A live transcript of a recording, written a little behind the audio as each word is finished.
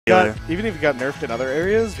even if he got nerfed in other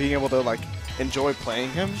areas, being able to like enjoy playing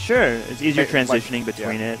him. Sure, it's easier transitioning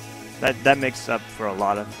between it. That makes up for a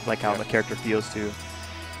lot of like how the character feels too.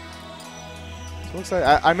 So it looks like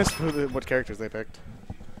I missed what characters they picked.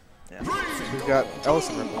 Yeah. So we've got Ellis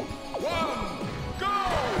and Ripple.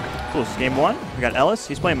 Cool, this is game one. We got Ellis.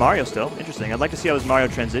 He's playing Mario still. Interesting. I'd like to see how his Mario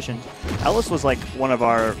transitioned. Ellis was like one of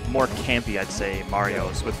our more campy, I'd say,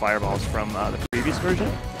 Marios with fireballs from the previous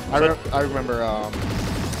version. I remember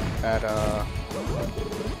at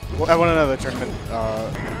one another tournament,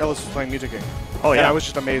 Ellis was playing Music King. Oh yeah. And I was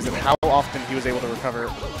just amazed at how often he was able to recover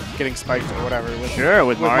getting spiked or whatever.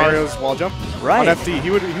 With Mario's wall jump. Right. On FD, he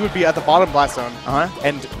would be at the bottom blast zone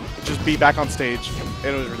and just be back on stage.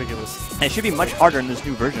 It was ridiculous. And it should be much harder in this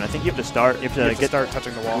new version. I think you have to start. You have to start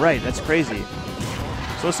touching the wall. Right. That's crazy.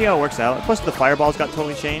 So we'll see how it works out. Plus the fireballs got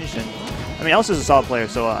totally changed, and I mean Ellis is a solid player,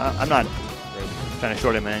 so I'm not trying to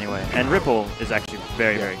short him in any way. And Ripple is actually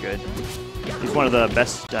very good. He's one of the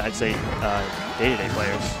best, I'd say, DDD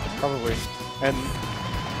players. Probably. And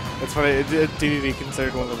it's funny, DDD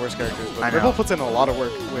considered one of the worst characters, but Ripple puts in a lot of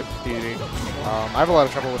work with DDD. I have a lot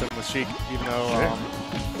of trouble with him with Sheik, even though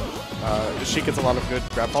Sheik gets a lot of good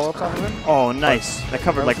grab follow-ups off of him. Oh, nice. That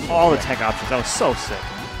covered like all the tech options. That was so sick.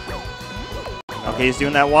 Okay, he's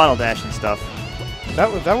doing that waddle dash and stuff.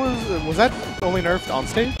 Was that only nerfed on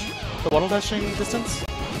stage? The waddle dashing distance?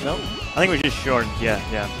 No? I think it was just shortened, yeah.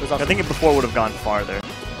 I think it before would have gone farther.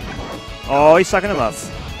 Oh, he's sucking him up.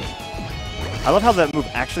 I love how that move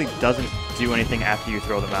actually doesn't do anything after you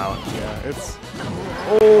throw them out. Yeah, it's...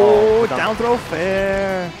 Oh, down throw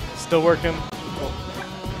fair. Still working.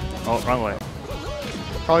 Oh, wrong way.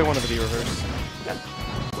 Probably one of the D reverse. Yeah.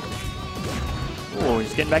 Oh,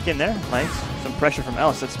 he's getting back in there. Nice. Some pressure from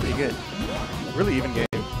Ellis. That's pretty good. Really even game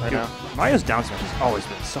right now. Mario's down smash has always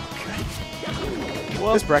been so good.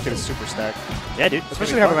 Well, this bracket is super stacked. Yeah, dude.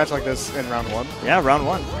 Especially to have a match like this in round one. Yeah, round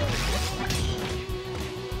one.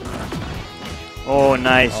 Oh,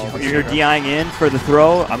 nice. You're DIing in for the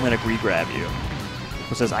throw. I'm going to re-grab you.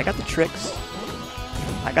 Who says, I got the tricks.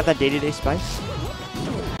 I got that day-to-day spice.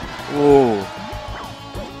 Ooh.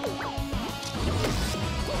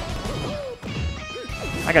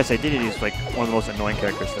 I gotta say, DDD is like one of the most annoying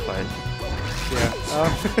characters to fight. Yeah.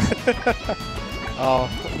 Oh,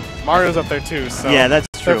 Mario's up there too, so yeah, that's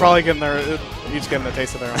true. They're probably each getting a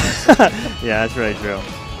taste of their own. Yeah, that's really true.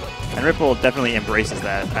 And Ripple definitely embraces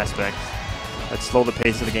that aspect. Let's slow the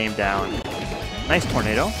pace of the game down. Nice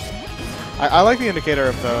tornado. I like the indicator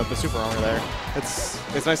of the super armor there.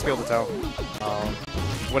 It's nice to be able to tell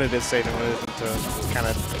when it is safe and when it isn't to kind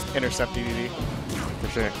of intercept DDD. For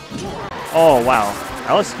sure. Oh, wow.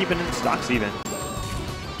 Ellis keeping the stocks even.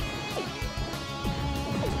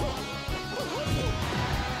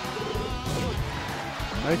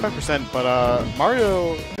 %, but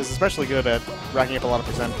Mario is especially good at racking up a lot of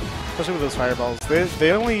percent, especially with those fireballs.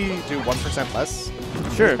 They only do 1% less.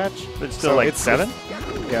 Sure, but it's still so like 7?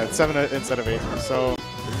 Yeah, it's 7 instead of 8. So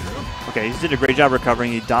okay, he did a great job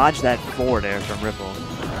recovering. He dodged that forward air from Ripple.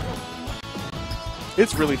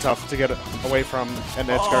 It's really tough to get away from an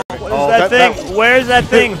edge guard. What is that thing? Where's that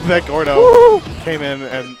thing? That Gordo came in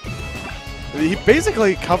and he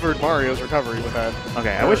basically covered Mario's recovery with that.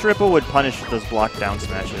 Okay, I wish Ripple would punish those block down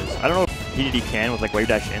smashes. I don't know if DDD can with like wave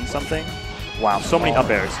dash in something. Wow, so many up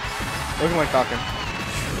airs. Looking like Falcon.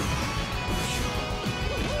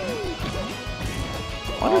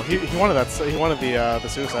 He wanted that. He wanted the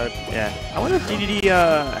suicide. Yeah. I wonder if DDD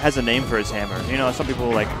has a name for his hammer. You know, some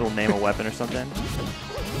people like will name a weapon or something.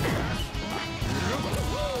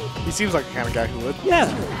 He seems like the kind of guy who would. Yeah.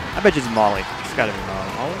 I bet you it's Molly. It's got to be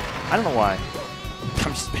Molly. I don't know why.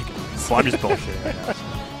 I'm just making. Well, I'm just bullshitting right now.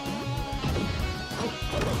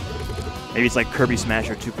 Maybe it's like Kirby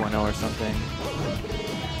Smasher 2.0 or something.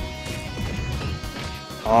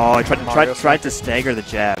 Oh, I tried to stagger the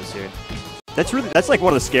jabs, dude. That's like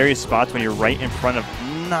one of the scariest spots when you're right in front of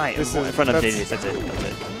DDD. That's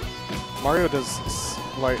it. Mario does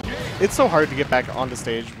like it's so hard to get back onto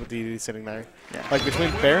stage with DDD sitting there. Yeah. Like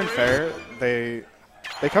between fair and fair, they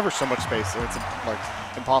cover so much space, and it's like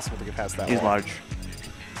impossible to get past that. He's large,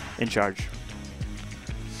 in charge.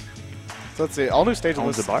 So let's see. All new stage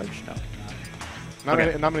list. The barge? No.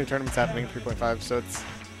 Not many tournaments happening in 3.5, so it's.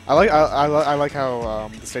 I like how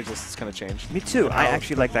the stage list is kind of changed. Me too. I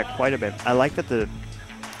actually like that quite a bit. I like that the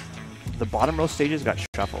bottom row stages got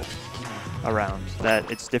shuffled around.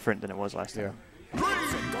 That it's different than it was last time.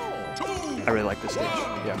 I really like this stage.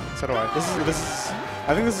 Yeah, so do I. This is.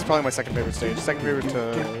 I think this is probably my second favorite stage. Second favorite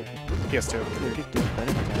to PS2.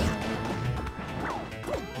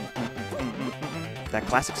 That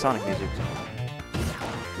classic Sonic music.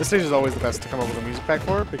 This stage is always the best to come up with a music pack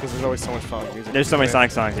for because there's always so much fun music. There's so many Sonic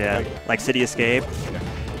songs, yeah. Like City Escape.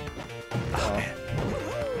 Yeah.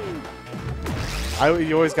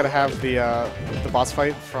 You always gotta have the boss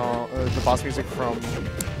fight from the boss music from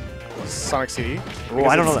Sonic CD. Oh,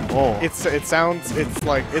 I don't know that. Oh. It's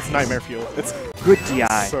nightmare fuel. It's good DI.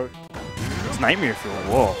 It's nightmare fuel.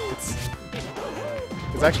 Whoa.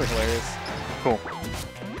 It's actually hilarious. Cool.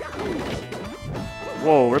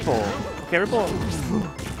 Whoa, Ripple. Okay, Ripple.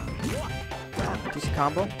 Decent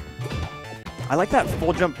combo. I like that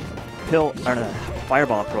full jump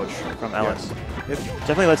fireball approach from Ellis. Yeah. It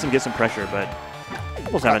definitely lets him get some pressure, but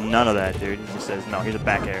Ripple's having none of that, dude. He just says, no, here's a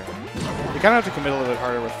back air. You kind of have to commit a little bit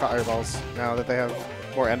harder with fireballs now that they have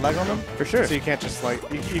more end lag on them. For sure. So you can't just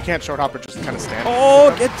you can't short hop or just kind of stand.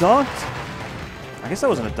 Oh, get dunked. I guess that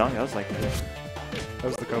wasn't a dunk. That was like that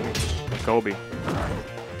was the Kobe. Kobe.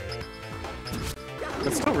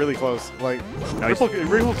 It's still really close. Like no, Ripple can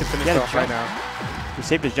finish it off right now. He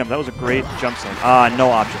saved his jump. That was a great jump save. No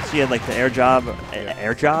options. He had like the air dodge.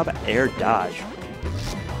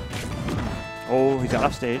 Oh, he's got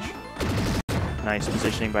off stage. Nice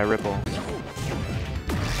positioning by Ripple.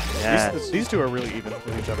 Yeah. These two are really even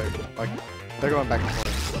with each other. Like they're going back and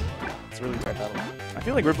forth. It's a really tight battle. I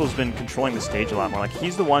feel like Ripple's been controlling the stage a lot more. Like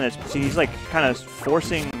he's the one he's like kind of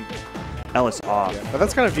forcing Ellis off. Yeah, but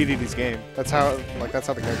that's kind of DDD's game. That's how the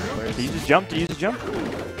character plays. Did he just jump? Did he use a jump?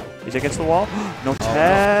 He's against the wall. No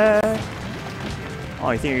tag.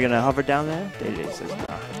 Oh, you think you're gonna hover down there? DDD says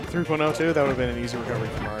nah. 3.0 too. That would have been an easy recovery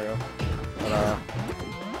for Mario. But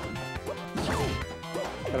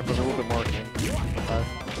gotta put a little bit more in.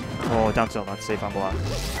 Oh, down tilt, not safe on block.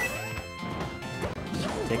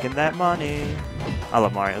 Taking that money. I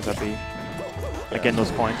love Mario's up B. Like getting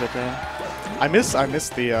those coins right there. I miss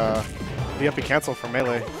the up B cancel from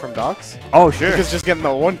Melee from Docs. Oh sure. Because just getting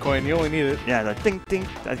the one coin, you only need it. Yeah, the ding ding.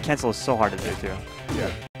 That cancel is so hard to do too. Yeah,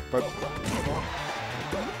 but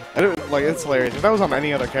it's hilarious. If that was on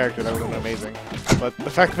any other character, that would have been amazing. But the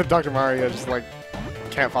fact that Dr. Mario just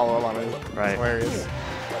can't follow up on it is hilarious.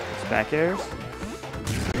 Back airs.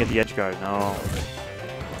 Get the edge guard. No.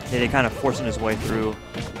 Yeah, they kind of forcing his way through.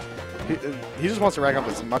 He just wants to rack up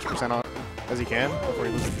as much percent on as he can before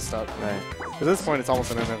he loses the stock. Right. At this point, it's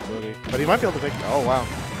almost an inevitability. But he might be able to take. Oh wow.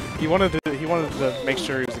 He wanted to make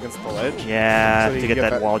sure he was against the ledge. Yeah, so to get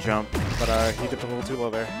that wall jump. But he dipped a little too low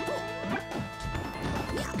there.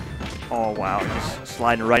 Oh wow, just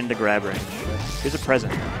sliding right into grab range. Here's a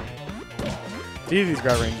present. DDD's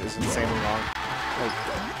grab range is insanely long.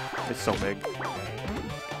 It's so big.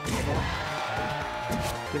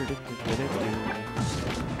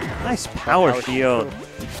 Nice power shield.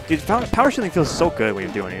 Dude, power shielding feels so good when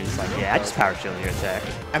you're doing it. It's like, yeah, I just power shield your attack.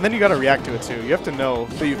 And then you gotta react to it too. You have to know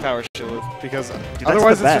that you power shielded because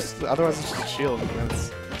otherwise it's just a shield and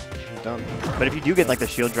it's done. But if you do get like the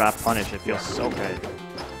shield drop punish, it feels so good.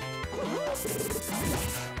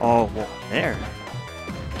 Oh, well, there.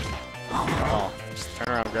 Oh, just turn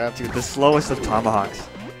around and grab. Dude, the slowest of tomahawks.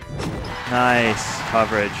 Nice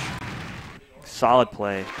coverage. Solid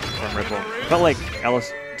play from Ripple. Felt like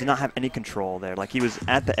Ellis did not have any control there. Like he was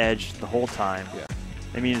at the edge the whole time. Yeah.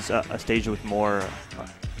 It means a stage with more,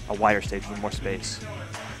 a wider stage with more space.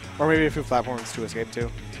 Or maybe a few platforms to escape too.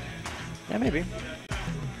 Yeah, maybe.